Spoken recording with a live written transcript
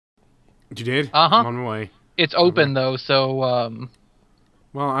You did? Uh-huh. I'm on my way. It's open, though, so,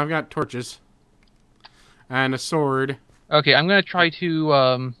 Well, I've got torches. And a sword. Okay, I'm gonna try to,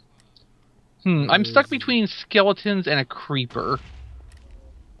 I'm stuck between skeletons and a creeper.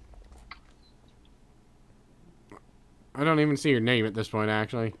 I don't even see your name at this point,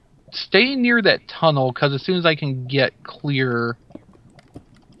 actually. Stay near that tunnel, because as soon as I can get clear...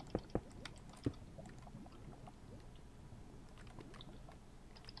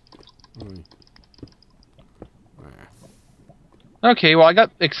 Okay, well, I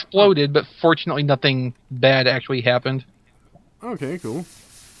got exploded, but fortunately nothing bad actually happened. Okay, cool.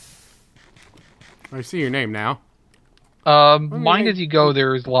 I see your name now. Mind as you go,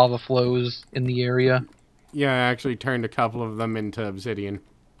 there's lava flows in the area. Yeah, I actually turned a couple of them into obsidian.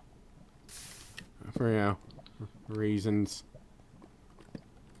 For, reasons.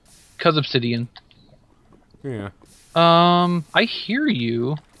 Because obsidian. Yeah. I hear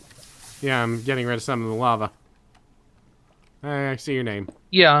you. Yeah, I'm getting rid of some of the lava. I see your name.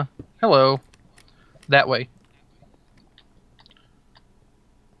 Yeah. Hello. That way.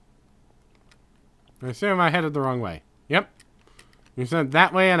 I assume I headed the wrong way. Yep. You said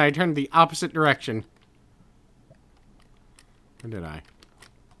that way, and I turned the opposite direction. Or did I?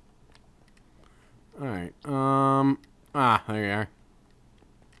 Alright, there you are.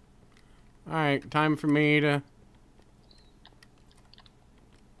 Alright, time for me to...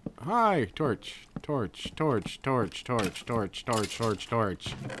 Hi! Torch. Torch. Torch. Torch. Torch. Torch. Torch. Torch.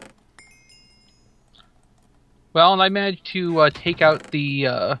 Torch. Well, and I managed to take out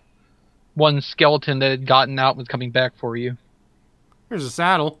the one skeleton that had gotten out and was coming back for you. Here's a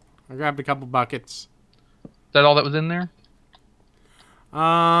saddle. I grabbed a couple buckets. Is that all that was in there?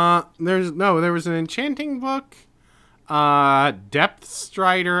 There was an enchanting book, depth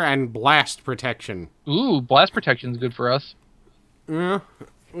strider, and blast protection. Ooh, blast protection's good for us. Yeah,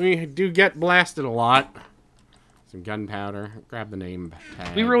 we do get blasted a lot. Some gunpowder. Grab the name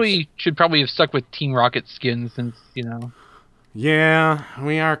tags. We really should probably have stuck with Team Rocket skin since, you know. Yeah,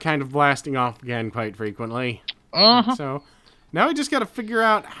 we are kind of blasting off again quite frequently. Uh-huh. So, now we just gotta figure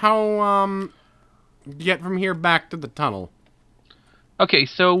out how, get from here back to the tunnel. Okay,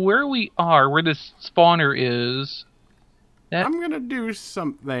 so where we are, where this spawner is... I'm gonna do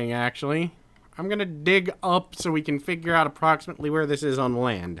something, actually. I'm gonna dig up so we can figure out approximately where this is on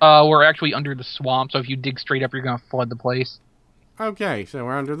land. We're actually under the swamp, so if you dig straight up, you're gonna flood the place. Okay, so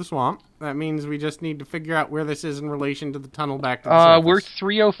we're under the swamp. That means we just need to figure out where this is in relation to the tunnel back to the surface. We're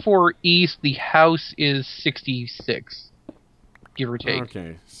 304 east, the house is 66. Give or take.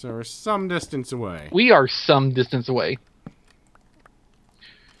 Okay, so we're some distance away. We are some distance away.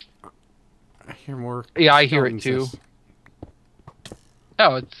 I hear more. Yeah, I hear it too.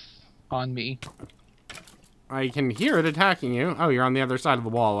 Oh, it's on me. I can hear it attacking you. Oh, you're on the other side of the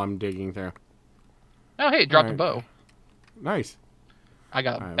wall I'm digging through. Oh, hey, it dropped a bow. Nice. I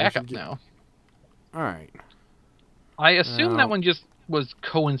got a backup now. Alright. I assume that one just was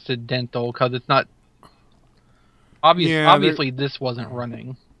coincidental, because it's not... Obviously, this wasn't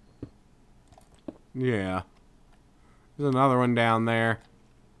running. Yeah. There's another one down there.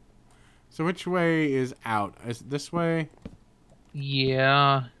 So which way is out? Is it this way?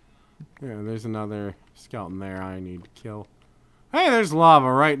 Yeah. Yeah, there's another skeleton there I need to kill. Hey, there's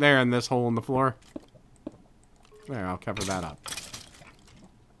lava right there in this hole in the floor. There, I'll cover that up.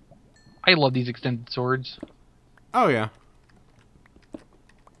 I love these extended swords. Oh, yeah.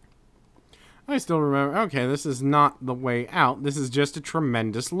 I still remember. Okay, this is not the way out. This is just a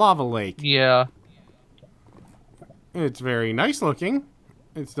tremendous lava lake. Yeah. It's very nice looking.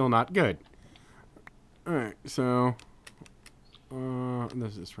 It's still not good. Alright, so...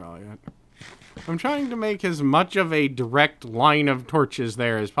 this is probably it. I'm trying to make as much of a direct line of torches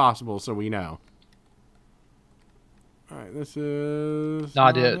there as possible so we know. Alright, this is...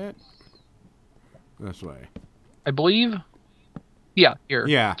 Not it. This way. I believe? Yeah, here.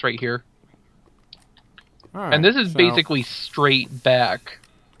 Yeah. It's right here. Alright, and this is basically straight back.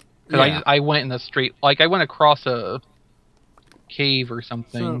 Because I went in a straight... Like, I went across a cave or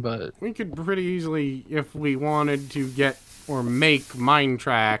something, but... We could pretty easily, if we wanted to get... Or make mine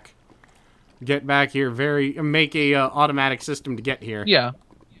track... Get back here make a automatic system to get here. Yeah.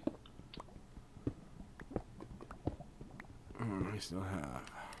 I still have...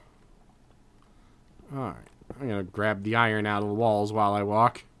 Alright. I'm gonna grab the iron out of the walls while I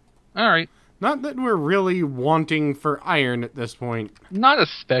walk. Alright. Not that we're really wanting for iron at this point. Not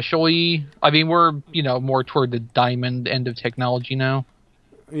especially. I mean, we're, you know, more toward the diamond end of technology now.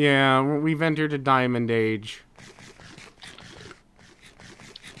 Yeah, we've entered a diamond age.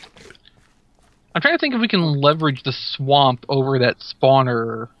 I'm trying to think if we can leverage the swamp over that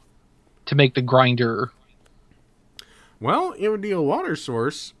spawner to make the grinder. Well, it would be a water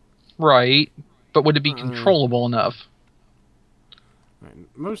source. Right. But would it be controllable enough?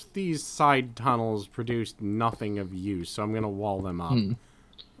 Most of these side tunnels produced nothing of use, so I'm going to wall them up.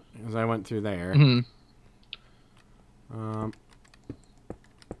 As I went through there. Alright.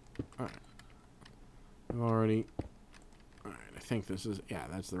 I've already... Alright, I think this is... Yeah,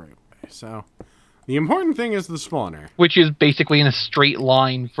 that's the right way. So, the important thing is the spawner. Which is basically in a straight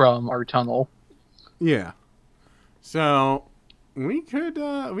line from our tunnel. Yeah. So, we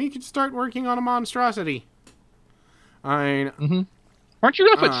could start working on a monstrosity. I mean... Aren't you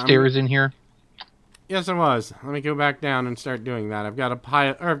going to put stairs in here? Yes, I was. Let me go back down and start doing that. I've got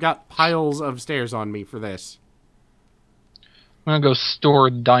I've got piles of stairs on me for this. I'm gonna go store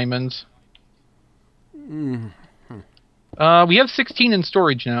diamonds. We have 16 in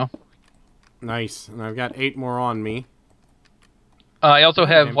storage now. Nice, and I've got 8 more on me. I also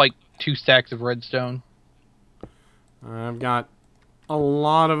have like 2 stacks of redstone. I've got a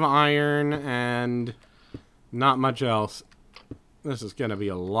lot of iron and not much else. This is gonna be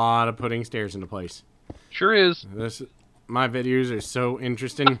a lot of putting stairs into place. Sure is. My videos are so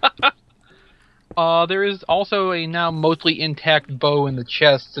interesting. There is also a now mostly intact bow in the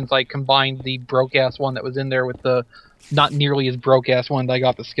chest since I combined the broke-ass one that was in there with the not nearly as broke-ass one that I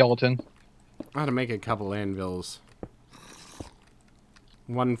got the skeleton. I ought to make a couple anvils.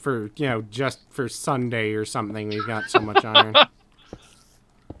 One for, you know, just for Sunday or something. We've got so much iron.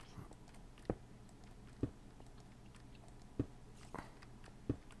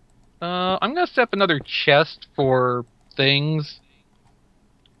 I'm gonna set up another chest for things.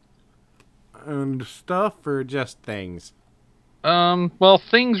 And stuff or just things? Well,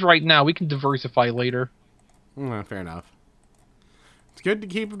 things right now. We can diversify later. Fair enough. It's good to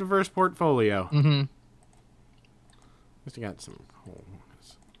keep a diverse portfolio. At least I got some coal.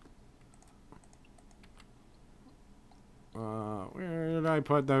 Where did I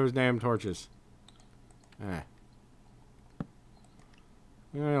put those damn torches?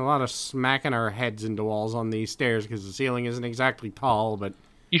 A lot of smacking our heads into walls on these stairs because the ceiling isn't exactly tall, but...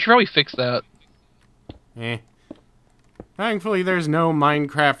 You should probably fix that. Thankfully, there's no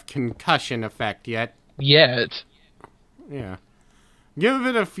Minecraft concussion effect yet. Yet. Yeah. Give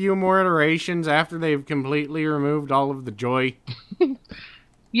it a few more iterations after they've completely removed all of the joy.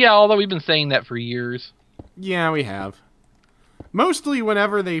 Yeah, although we've been saying that for years. Yeah, we have. Mostly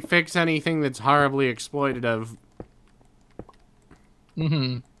whenever they fix anything that's horribly exploitative.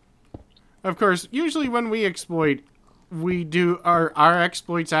 Of course, usually when we exploit, we do our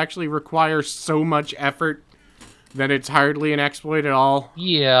exploits actually require so much effort that it's hardly an exploit at all.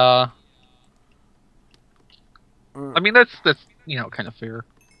 Yeah. I mean, that's you know, kind of fair.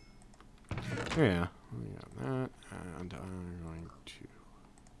 Yeah. We got that, and I'm going to...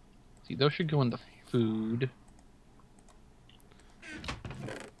 See, those should go in the food.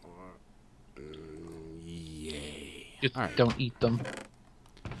 Yay. Just don't eat them.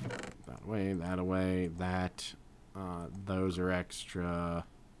 That away, that. Those are extra.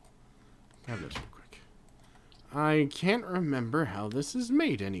 Grab this real quick. I can't remember how this is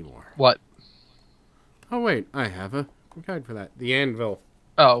made anymore. What? Oh, wait, I have a guide for that. The anvil.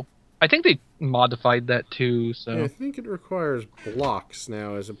 Oh. I think they modified that too, so... Yeah, I think it requires blocks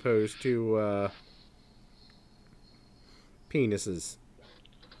now as opposed to, penises.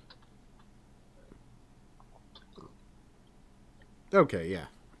 Okay, yeah.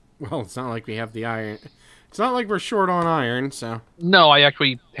 Well, it's not like we have the iron. It's not like we're short on iron, so... No, I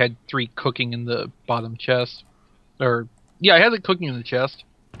actually had 3 cooking in the bottom chest. Or, yeah, I had it cooking in the chest.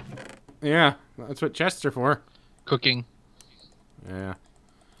 Yeah, that's what chests are for. Cooking. Yeah.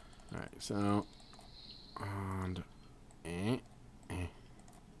 Alright, so... And... Alright,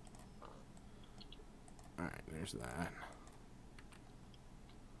 there's that.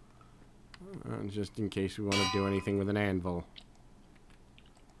 Just in case we want to do anything with an anvil.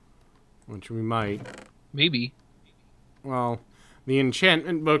 Which we might. Maybe. Well, the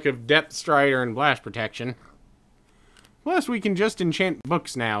enchantment book of Depth Strider and Blast Protection. Plus, we can just enchant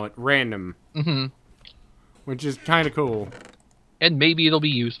books now at random. Which is kind of cool. And maybe it'll be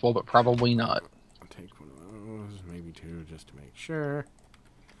useful, but probably not. I'll take one of those, maybe 2, just to make sure.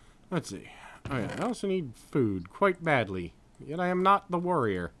 Let's see. Oh yeah, I also need food quite badly. Yet I am not the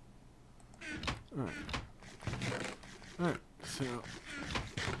warrior. Alright. Alright, so...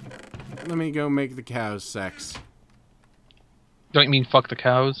 Let me go make the cows sex. Don't you mean fuck the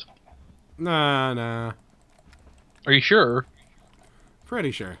cows? Nah. Are you sure?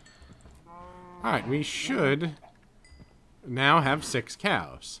 Pretty sure. Alright, we should now have 6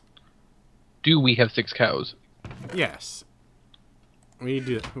 cows. Do we have 6 cows? Yes. We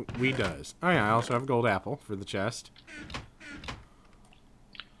do. We does. Oh yeah, I also have a gold apple for the chest.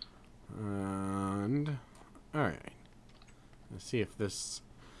 And all right. Let's see if this.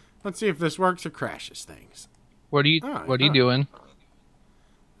 Let's see if this works or crashes things. What are you doing?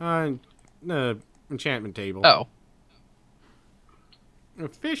 The enchantment table. Oh.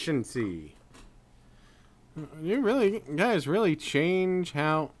 Efficiency. You guys really change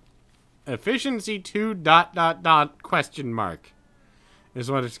how efficiency 2 ... question mark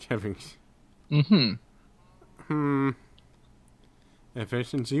is what it's giving.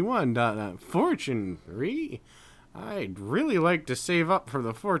 Efficiency 1 ... fortune 3. I'd really like to save up for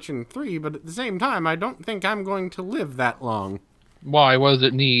the fortune 3, but at the same time, I don't think I'm going to live that long. Why? What does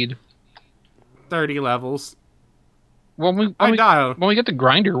it need? 30 levels. When we get the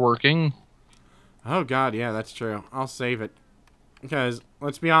grinder working. Oh god, yeah, that's true. I'll save it. Because,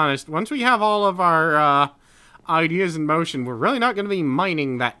 let's be honest, once we have all of our ideas in motion, we're really not going to be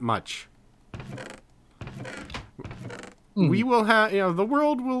mining that much. We will have, the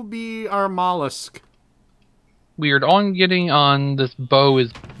world will be our mollusk. Weird. All I'm getting on this bow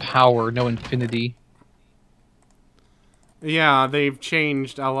is power, no infinity. Yeah, they've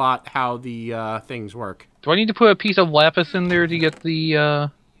changed a lot how the things work. Do I need to put a piece of lapis in there to get the,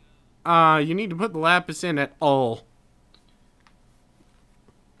 you need to put the lapis in at all.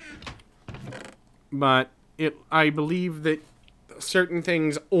 But I believe that certain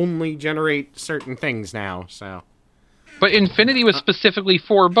things only generate certain things now, so. But infinity was specifically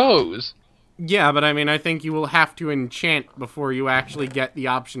for bows. Yeah, but I mean, I think you will have to enchant before you actually get the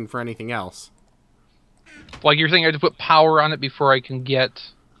option for anything else. Like you're saying I have to put power on it before I can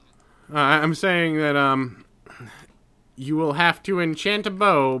get... I'm saying that, you will have to enchant a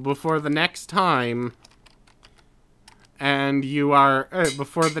bow before the next time, and you are,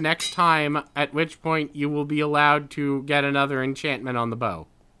 before the next time, at which point you will be allowed to get another enchantment on the bow.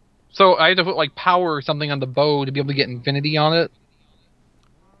 So I have to put, like, power or something on the bow to be able to get infinity on it?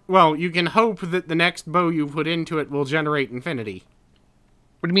 Well, you can hope that the next bow you put into it will generate infinity.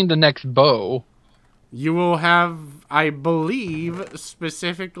 What do you mean the next bow? You will have, I believe,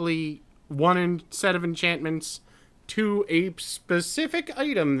 specifically one set of enchantments to a specific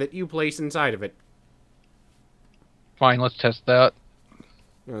item that you place inside of it. Fine, let's test that.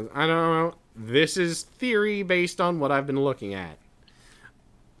 I don't know. This is theory based on what I've been looking at.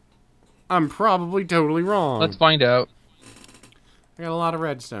 I'm probably totally wrong. Let's find out. I got a lot of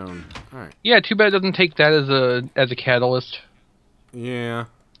redstone. Alright. Yeah, too bad it doesn't take that as a catalyst. Yeah.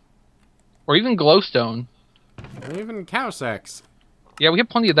 Or even glowstone. And even cow sex. Yeah, we have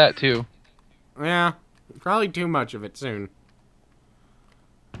plenty of that too. Yeah. Probably too much of it soon.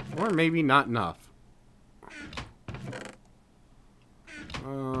 Or maybe not enough.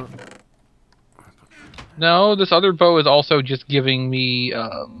 No, this other bow is also just giving me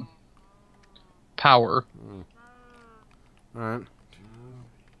power. Alright.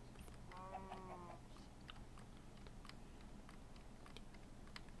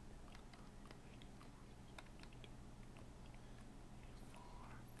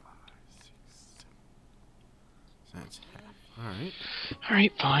 That's half. Alright.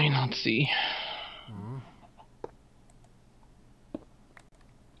 Alright, fine, let's see.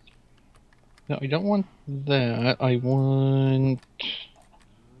 No, I don't want that. I want...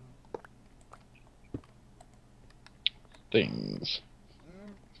 things.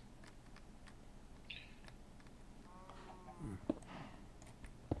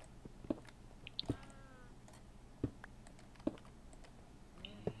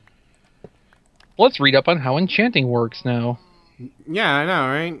 Let's read up on how enchanting works now. Yeah, I know,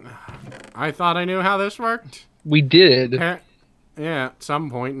 right? I thought I knew how this worked. We did. Yeah, at some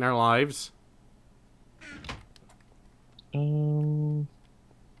point in our lives. Alright.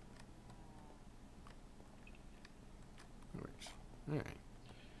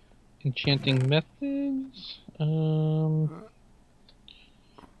 Enchanting methods. Only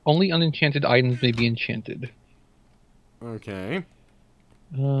unenchanted items may be enchanted. Okay.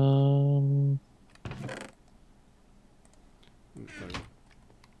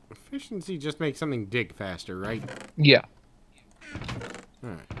 Efficiency just makes something dig faster, right? Yeah.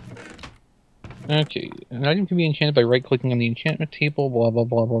 Alright. Okay. An item can be enchanted by right-clicking on the enchantment table, blah, blah,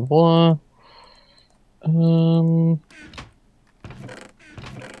 blah, blah, blah.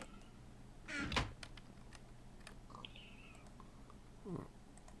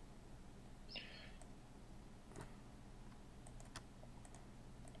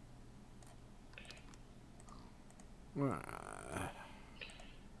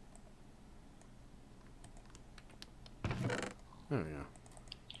 There we go.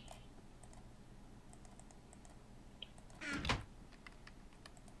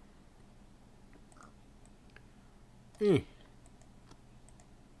 Eh.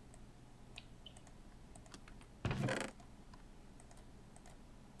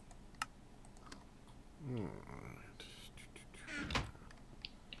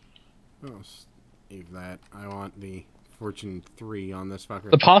 Oh, save that. I want the Fortune 3 on this fucker.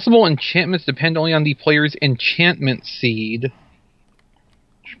 The possible enchantments depend only on the player's enchantment seed,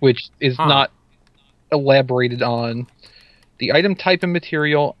 which is not elaborated on. The item type and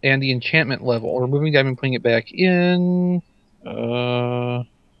material, and the enchantment level. Removing the item and putting it back in.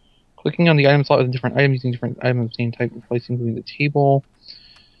 Clicking on the item slot with a different item, using different item of the same type, replacing moving the table.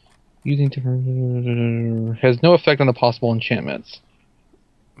 Using different... has no effect on the possible enchantments.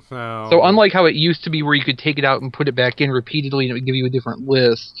 So unlike how it used to be where you could take it out and put it back in repeatedly and it would give you a different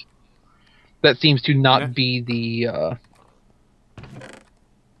list, that seems to not be the...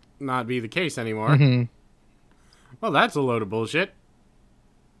 not be the case anymore. Mm-hmm. Well, that's a load of bullshit.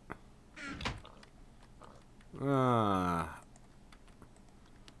 Well,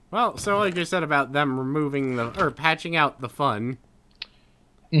 so like I said about them removing the... or patching out the fun.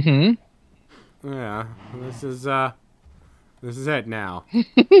 Mm-hmm. Yeah, this is it now.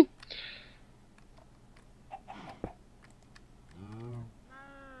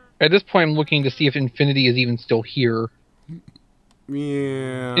 At this point, I'm looking to see if Infinity is even still here.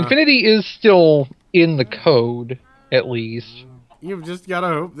 Yeah. Infinity is still in the code, at least. You've just gotta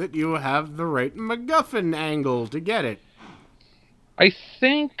hope that you have the right MacGuffin angle to get it. I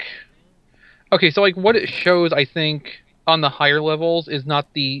think... okay, so like what it shows, I think, on the higher levels is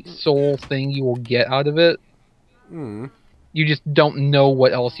not the sole thing you will get out of it. You just don't know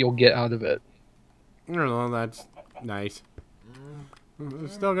what else you'll get out of it. I don't know, that's nice. I'm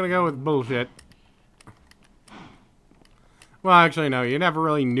still gonna go with bullshit. Well, actually, no, you never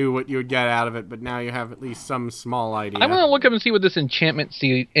really knew what you would get out of it, but now you have at least some small idea. I'm gonna look up and see what this enchantment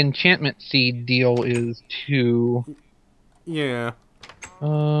seed deal is, too. Yeah.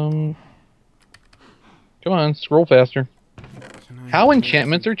 Come on, scroll faster. How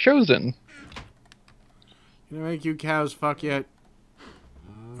enchantments are chosen. Can I make you cows fuck yet?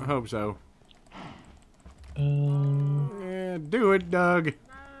 I hope so. Yeah, do it, Doug.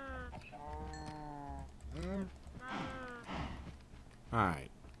 Alright.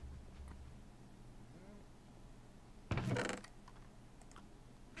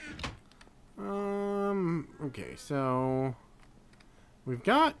 Okay, so we've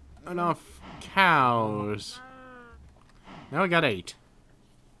got enough cows. Now we got 8.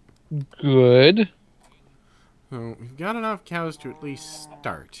 Good. So we've got enough cows to at least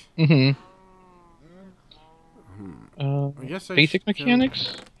start. Mm-hmm. I guess basic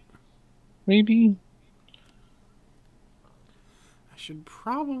mechanics? Maybe? I should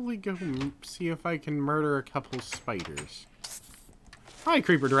probably go see if I can murder a couple spiders. Hi,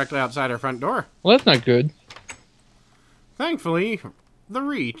 creeper directly outside our front door. Well, that's not good. Thankfully, the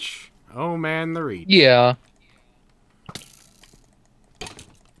reach. Oh man, the reach. Yeah.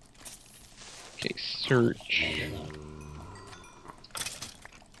 Okay, search.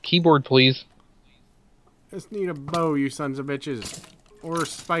 Keyboard, please. Just need a bow, you sons of bitches. Or a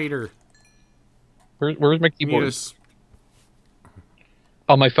spider. Where's my keyboard?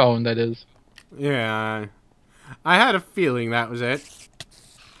 On my phone, that is. Yeah. I had a feeling that was it.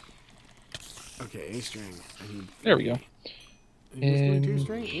 Okay, A string. There we go. And 2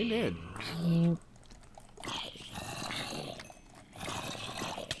 string? You did.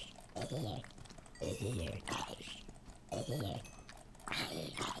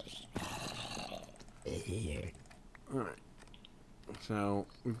 Alright. So,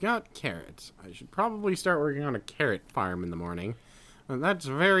 we've got carrots. I should probably start working on a carrot farm in the morning. And that's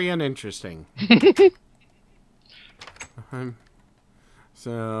very uninteresting.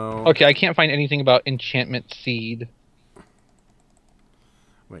 So... okay, I can't find anything about enchantment seed.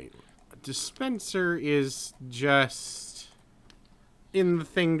 Wait. A dispenser is just in the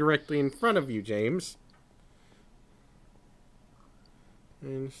thing directly in front of you, James.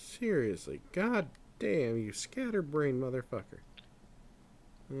 And seriously, god damn, you scatterbrain motherfucker.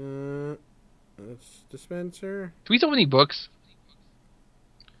 That's dispenser. Do we still have any books?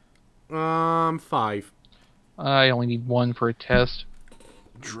 5. I only need 1 for a test.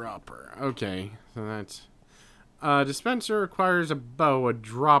 Dropper. Okay, so that's... dispenser requires a bow. A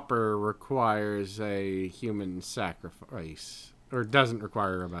dropper requires a human sacrifice. Or doesn't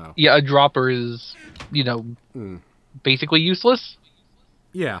require a bow. Yeah, a dropper is, you know, basically useless.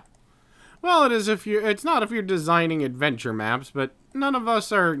 Yeah. Well, it is if you're... it's not if you're designing adventure maps, but none of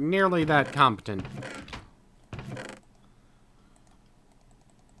us are nearly that competent.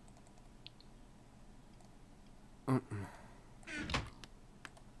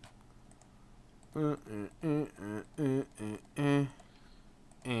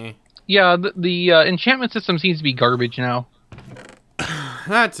 Yeah, the enchantment system seems to be garbage now.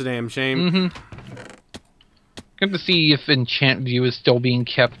 That's a damn shame. Mm-hmm. Good to see if Enchant View is still being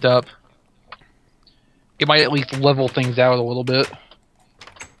kept up. It might at least level things out a little bit.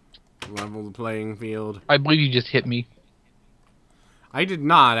 Level the playing field. I believe you just hit me. I did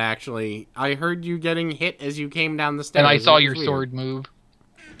not, actually. I heard you getting hit as you came down the stairs. And I saw your weird. sword move.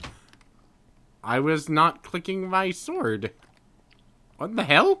 I was not clicking my sword. What the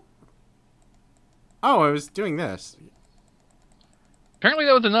hell? Oh, I was doing this. Apparently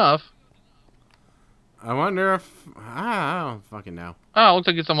that was enough. I wonder if... I don't fucking know. Oh, looks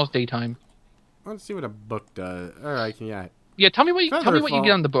like it's almost daytime. Let's see what a book does. Or I can get. Yeah, tell me what you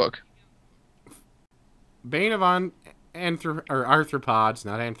get on the book. Bane of Arthropods,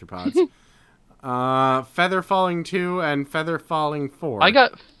 not anthropods. Feather Falling 2 and Feather Falling 4. I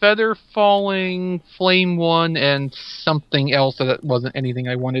got Feather Falling, Flame 1, and something else that wasn't anything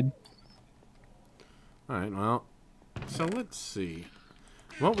I wanted. Alright, well. So let's see.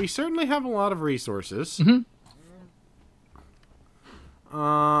 Well, we certainly have a lot of resources. Mm-hmm.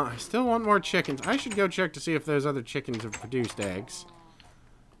 I still want more chickens. I should go check to see if those other chickens have produced eggs.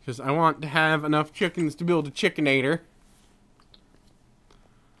 Because I want to have enough chickens to build a chickenator.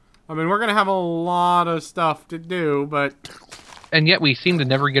 I mean, we're going to have a lot of stuff to do, but... And yet we seem to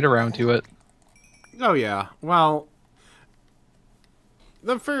never get around to it. Oh, yeah. Well,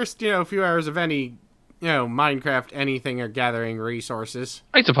 the first, few hours of any, Minecraft anything are gathering resources.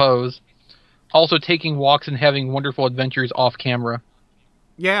 I suppose. Also taking walks and having wonderful adventures off camera.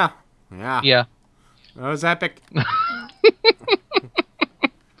 Yeah. Yeah. Yeah. That was epic.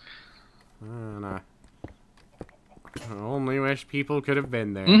 And I only wish people could have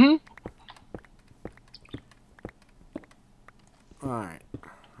been there. Mm-hmm. Alright.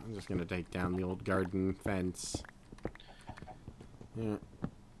 I'm just gonna take down the old garden fence. Yeah.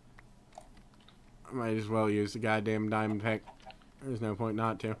 I might as well use the goddamn diamond pick. There's no point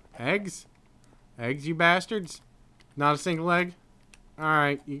not to. Eggs? Eggs, you bastards? Not a single egg?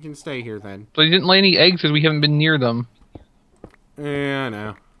 Alright, you can stay here then. So you didn't lay any eggs because we haven't been near them. Yeah, I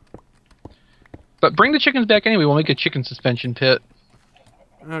know. But bring the chickens back anyway. We'll make a chicken suspension pit.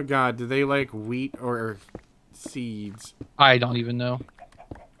 Oh god, do they like wheat or seeds? I don't even know.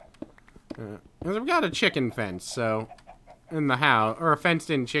 Because I've got a chicken fence, so... In the house, or a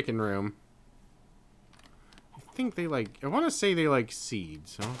fenced-in chicken room. I think they like... I want to say they like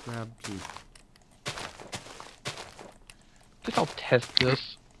seeds, so I'll grab some... I guess I'll test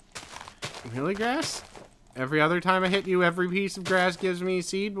this. Really, grass? Every other time I hit you, every piece of grass gives me a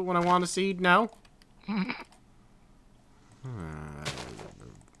seed, but when I want a seed, no?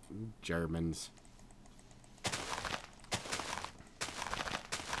 Germans.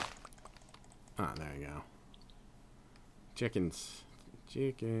 Ah, there you go. Chickens.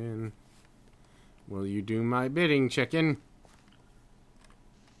 Chicken. Will you do my bidding, chicken?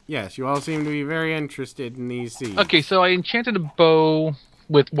 Yes, you all seem to be very interested in these seeds. Okay, so I enchanted a bow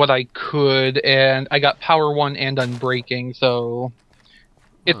with what I could, and I got power 1 and unbreaking, so...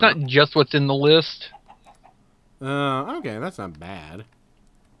 It's not just what's in the list. Okay, that's not bad.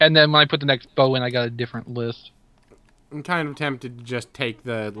 And then when I put the next bow in, I got a different list. I'm kind of tempted to just take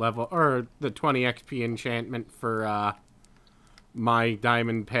the level, or the 20 XP enchantment for, my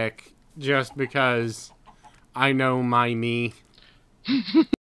diamond pick, just because I know my me.